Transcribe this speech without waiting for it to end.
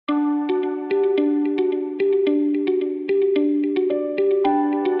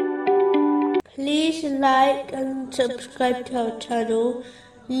like and subscribe to our channel.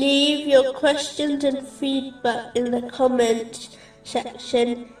 Leave your questions and feedback in the comments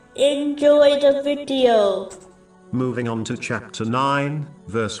section. Enjoy the video. Moving on to chapter 9,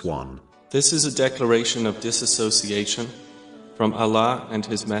 verse 1. This is a declaration of disassociation from Allah and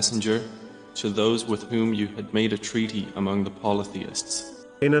His Messenger to those with whom you had made a treaty among the polytheists.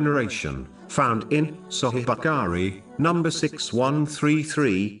 In a narration found in Sahih Bukhari, number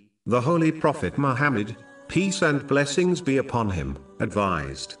 6133, the Holy Prophet Muhammad, peace and blessings be upon him,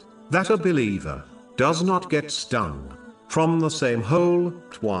 advised that a believer does not get stung from the same hole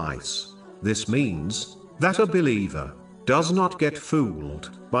twice. This means that a believer does not get fooled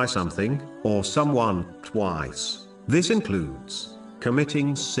by something or someone twice. This includes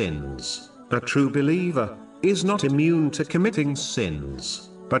committing sins. A true believer is not immune to committing sins,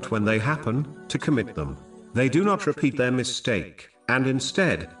 but when they happen to commit them, they do not repeat their mistake, and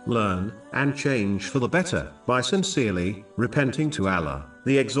instead learn and change for the better by sincerely repenting to Allah,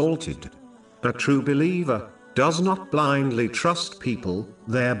 the Exalted. A true believer does not blindly trust people,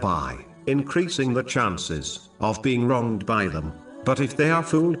 thereby increasing the chances of being wronged by them, but if they are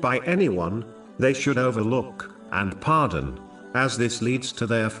fooled by anyone, they should overlook and pardon, as this leads to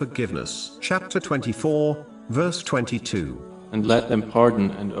their forgiveness. Chapter 24, verse 22. And let them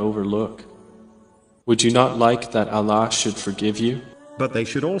pardon and overlook. Would you not like that Allah should forgive you? But they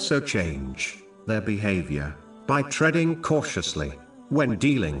should also change their behavior by treading cautiously when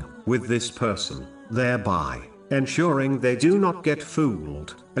dealing with this person, thereby ensuring they do not get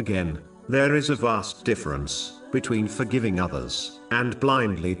fooled. Again, there is a vast difference between forgiving others and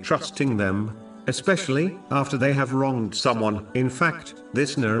blindly trusting them, especially after they have wronged someone. In fact,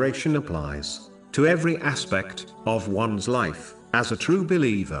 this narration applies to every aspect of one's life, as a true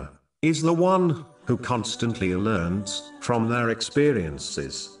believer is the one who constantly learns from their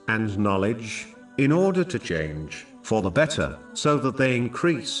experiences and knowledge in order to change for the better, so that they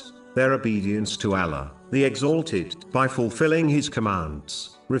increase their obedience to Allah, the Exalted, by fulfilling His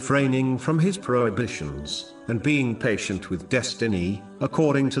commands, refraining from His prohibitions, and being patient with destiny,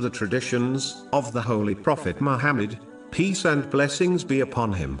 according to the traditions of the Holy Prophet Muhammad, peace and blessings be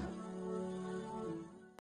upon him.